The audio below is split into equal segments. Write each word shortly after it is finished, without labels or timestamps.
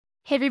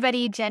Hey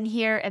everybody, Jen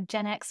here of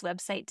Gen X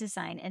Website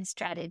Design and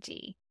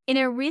Strategy. In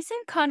a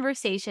recent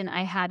conversation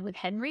I had with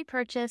Henry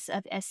Purchase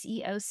of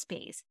SEO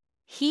Space,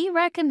 he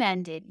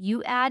recommended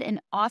you add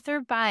an author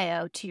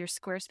bio to your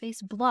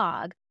Squarespace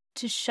blog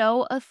to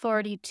show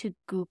authority to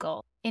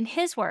Google. In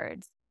his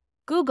words,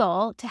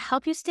 Google, to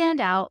help you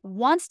stand out,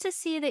 wants to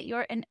see that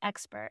you're an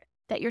expert,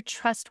 that you're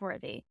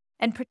trustworthy,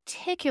 and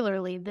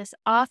particularly this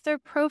author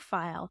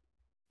profile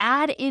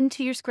add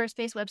into your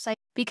Squarespace website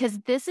because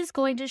this is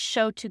going to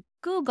show to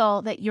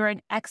Google that you're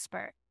an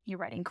expert. You're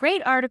writing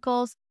great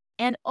articles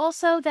and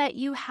also that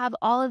you have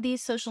all of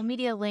these social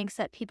media links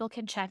that people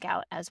can check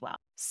out as well.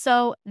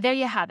 So there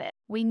you have it.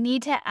 We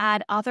need to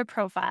add author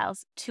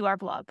profiles to our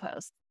blog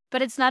posts,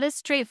 but it's not as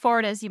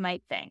straightforward as you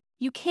might think.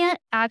 You can't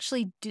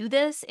actually do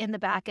this in the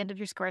back end of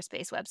your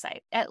Squarespace website,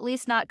 at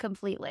least not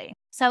completely.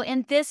 So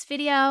in this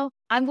video,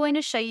 I'm going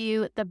to show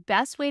you the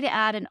best way to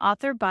add an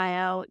author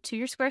bio to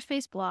your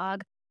Squarespace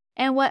blog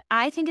and what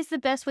I think is the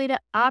best way to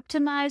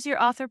optimize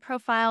your author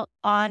profile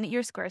on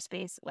your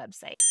Squarespace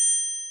website.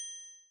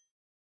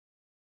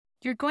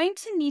 You're going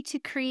to need to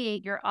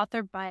create your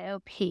author bio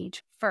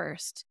page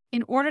first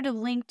in order to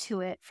link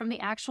to it from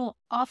the actual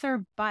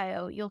author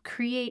bio you'll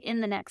create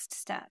in the next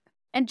step.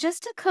 And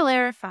just to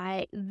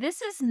clarify,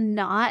 this is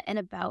not an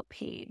about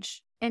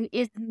page and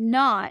is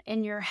not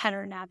in your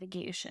header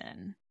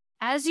navigation.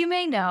 As you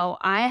may know,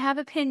 I have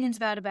opinions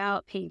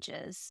about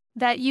pages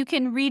that you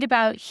can read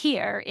about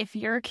here if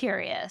you're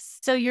curious.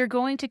 So you're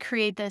going to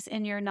create this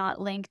in your not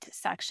linked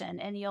section,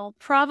 and you'll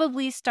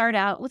probably start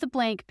out with a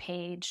blank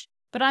page,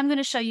 but I'm going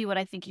to show you what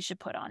I think you should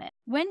put on it.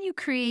 When you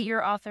create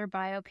your author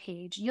bio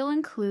page, you'll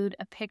include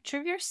a picture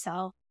of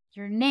yourself,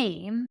 your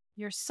name,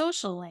 your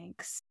social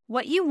links,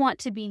 what you want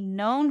to be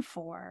known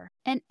for,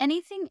 and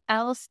anything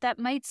else that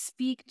might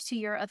speak to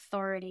your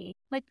authority,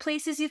 like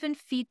places you've been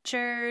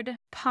featured,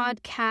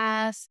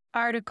 podcasts,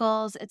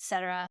 articles,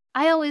 etc.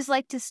 I always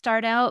like to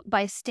start out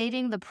by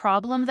stating the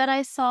problem that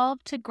I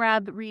solve to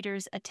grab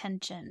readers'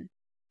 attention.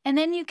 And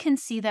then you can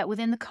see that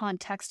within the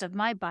context of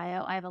my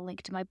bio, I have a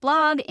link to my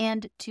blog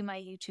and to my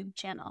YouTube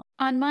channel.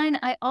 On mine,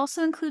 I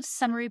also include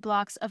summary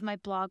blocks of my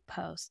blog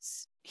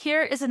posts.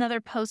 Here is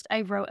another post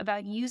I wrote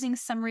about using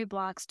summary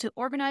blocks to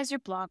organize your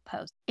blog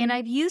post. And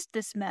I've used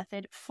this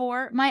method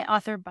for my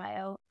author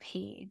bio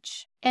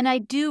page. And I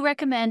do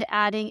recommend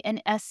adding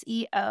an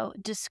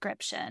SEO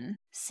description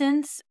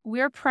since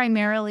we're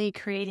primarily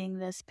creating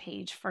this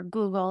page for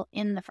Google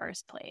in the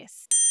first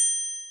place.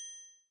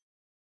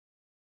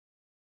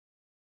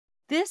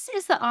 This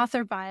is the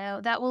author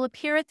bio that will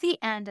appear at the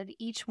end of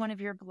each one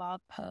of your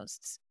blog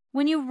posts.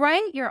 When you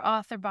write your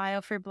author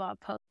bio for your blog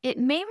post, it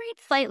may read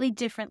slightly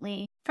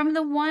differently from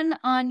the one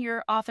on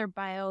your author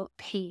bio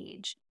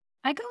page.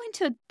 I go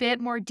into a bit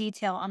more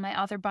detail on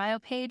my author bio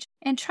page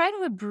and try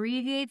to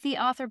abbreviate the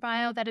author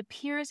bio that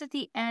appears at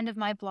the end of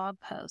my blog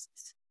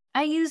posts.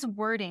 I use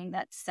wording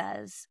that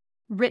says,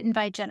 written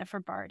by Jennifer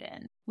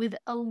Barden, with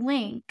a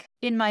link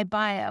in my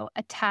bio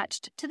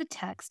attached to the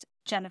text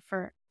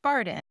Jennifer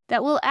Barden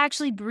that will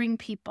actually bring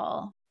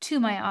people to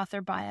my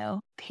author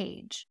bio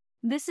page.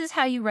 This is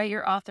how you write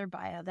your author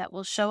bio that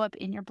will show up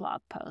in your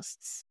blog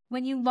posts.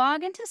 When you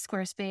log into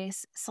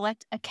Squarespace,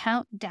 select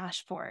Account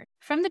Dashboard.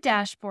 From the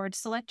dashboard,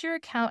 select your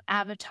account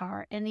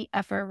avatar in the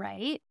upper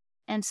right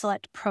and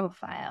select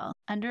Profile.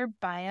 Under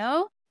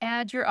Bio,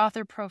 add your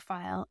author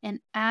profile and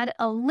add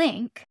a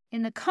link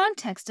in the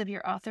context of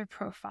your author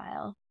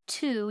profile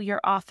to your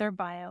author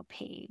bio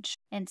page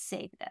and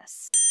save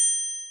this.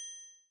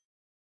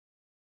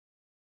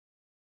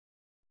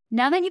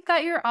 Now that you've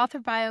got your author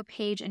bio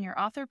page and your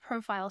author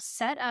profile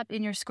set up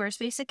in your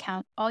Squarespace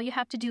account, all you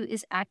have to do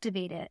is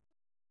activate it.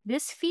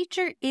 This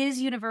feature is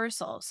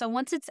universal, so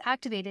once it's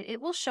activated, it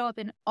will show up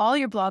in all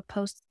your blog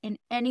posts in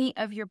any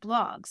of your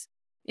blogs.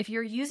 If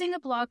you're using a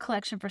blog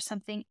collection for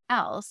something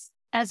else,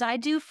 as I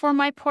do for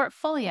my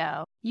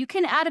portfolio, you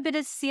can add a bit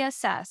of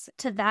CSS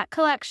to that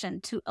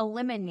collection to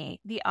eliminate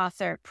the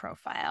author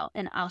profile,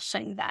 and I'll show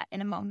you that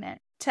in a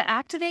moment. To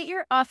activate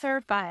your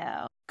author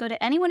bio, go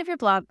to any one of your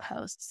blog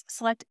posts,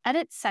 select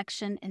Edit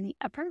section in the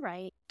upper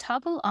right,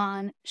 toggle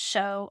on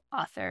Show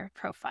Author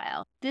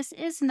Profile. This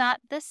is not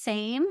the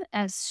same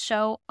as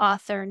Show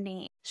Author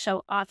Name.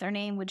 Show Author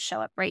Name would show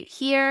up right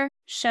here.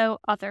 Show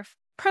Author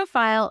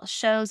Profile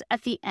shows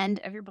at the end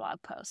of your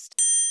blog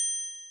post.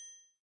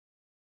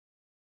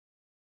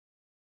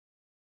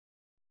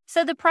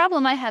 So the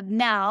problem I have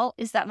now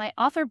is that my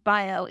author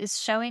bio is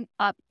showing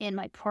up in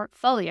my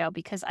portfolio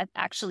because I've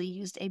actually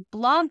used a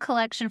blog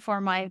collection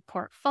for my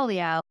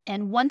portfolio.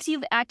 And once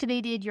you've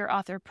activated your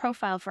author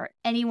profile for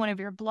any one of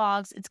your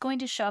blogs, it's going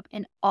to show up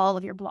in all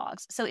of your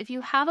blogs. So if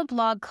you have a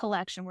blog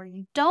collection where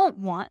you don't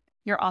want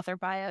your author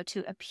bio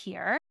to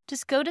appear,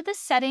 just go to the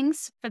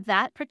settings for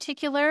that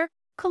particular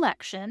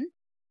collection,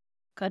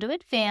 go to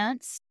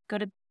Advanced, go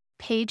to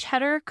Page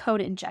Header Code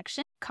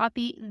Injection,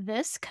 copy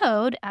this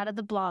code out of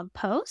the blog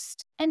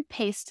post and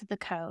paste the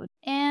code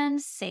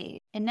and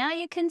save. And now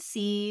you can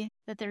see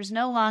that there's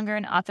no longer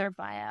an author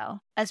bio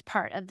as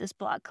part of this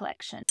blog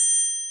collection.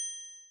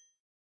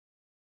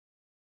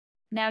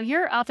 Now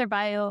your author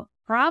bio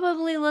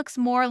probably looks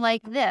more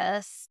like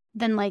this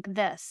than like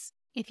this.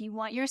 If you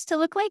want yours to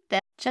look like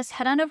this, just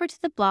head on over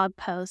to the blog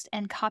post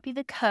and copy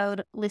the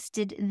code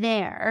listed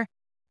there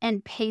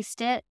and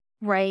paste it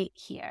right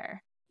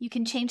here. You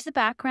can change the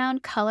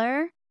background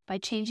color by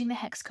changing the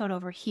hex code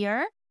over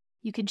here.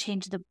 You can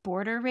change the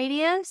border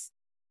radius.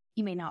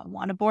 You may not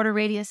want a border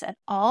radius at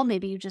all.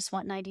 Maybe you just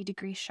want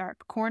 90-degree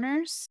sharp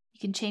corners. You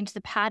can change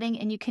the padding,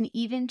 and you can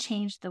even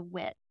change the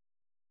width.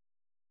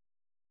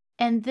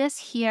 And this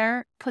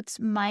here puts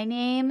my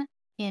name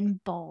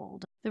in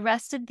bold. The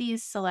rest of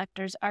these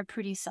selectors are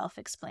pretty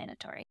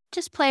self-explanatory.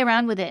 Just play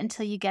around with it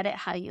until you get it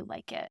how you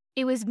like it.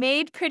 It was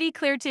made pretty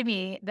clear to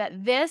me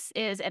that this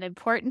is an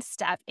important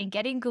step in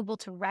getting Google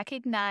to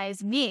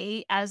recognize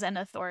me as an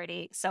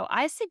authority, so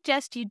I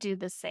suggest you do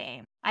the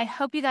same. I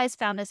hope you guys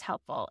found this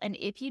helpful, and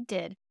if you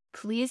did,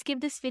 please give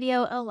this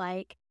video a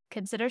like,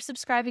 consider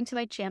subscribing to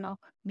my channel,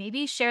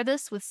 maybe share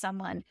this with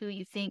someone who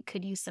you think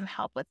could use some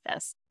help with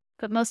this.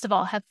 But most of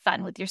all, have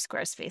fun with your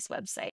Squarespace website.